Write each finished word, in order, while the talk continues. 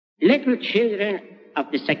little children of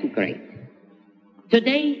the second grade.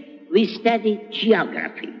 Today we study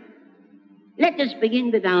geography. Let us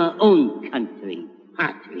begin with our own country,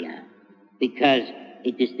 Patria, because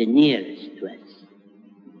it is the nearest to us.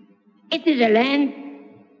 It is a land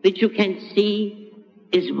which you can see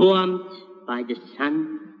is warmed by the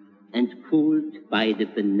sun and cooled by the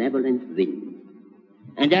benevolent wind.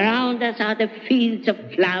 And around us are the fields of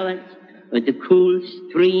flowers and the cool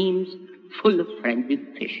streams full of friendly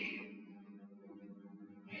fish.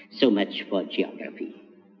 So much for geography.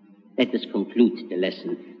 Let us conclude the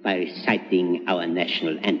lesson by reciting our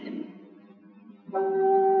national anthem.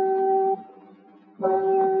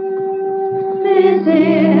 This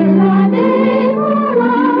is our day for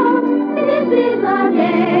love. This is our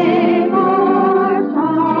day for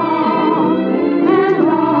song. And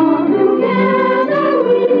all together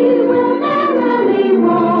we will merrily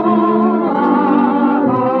roll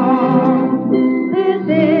along. This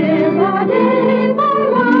is our day for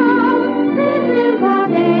love. This is our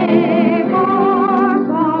day for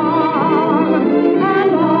song.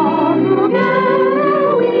 And all together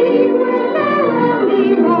we will merrily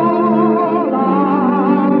roll along.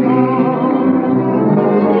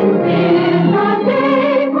 This is the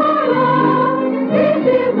day for love. This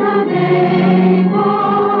is the day for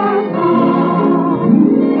song.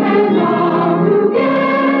 And all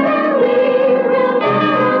together we will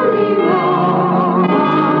merrily roll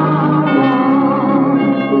along.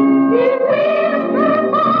 If winter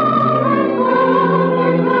fall and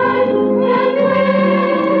summer night and rain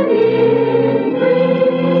is free,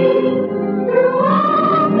 through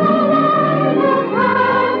all the land of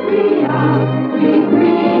Patria we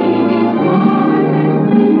breathe one and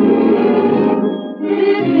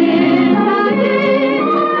This is the day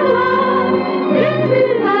for love. This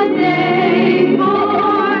is the day for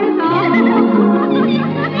song.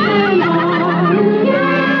 And all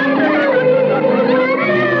together we will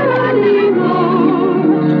merrily roll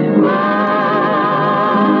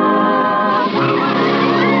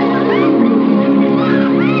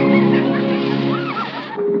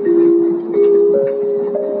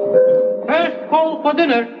First call for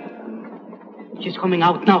dinner. She's coming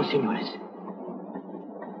out now, senores.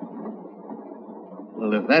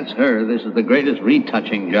 Well, if that's her, this is the greatest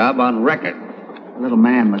retouching job on record. The little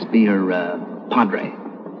man must be her, padre.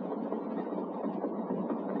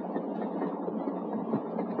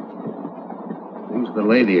 Who's the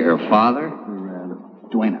lady, her father? Her,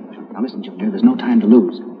 duenna. Now listen, Junior, there's no time to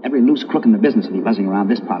lose. Every loose crook in the business will be buzzing around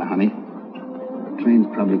this pot of honey. The train's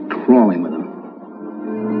probably crawling with them.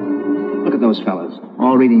 Look at those fellas,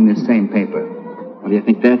 all reading this same paper. What do you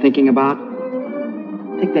think they're thinking about?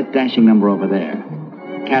 Take that dashing number over there.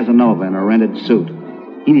 Casanova in a rented suit.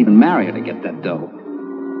 He'd even marry her to get that dough.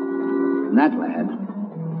 And that lad,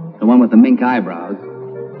 the one with the mink eyebrows,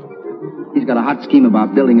 he's got a hot scheme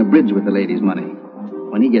about building a bridge with the lady's money.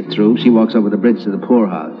 When he gets through, she walks over the bridge to the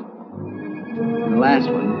poorhouse. And the last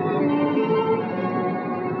one,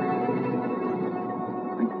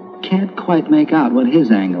 I can't quite make out what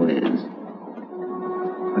his angle is.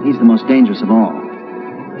 But he's the most dangerous of all.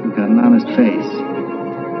 He's got an honest face.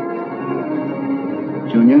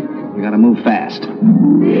 Junior, we gotta move fast. This is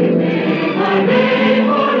the day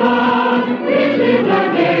for love. This is the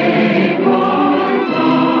day for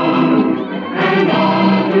song. And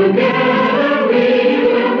all together we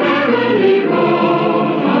will merrily roll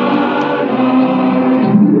along.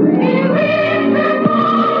 In winter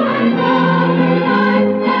fall and summer night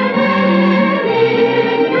and rain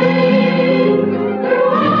is free.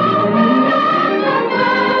 Through all the land of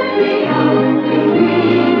Patria we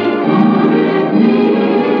breathe one and sea.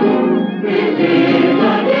 This is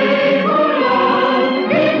the day for love.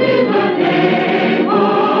 This is the day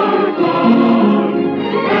for song.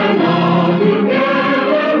 And all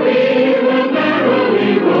together we will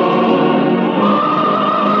merrily roll along.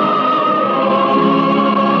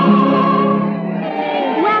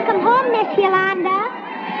 Welcome home, Miss Yolanda.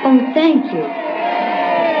 Oh, thank you.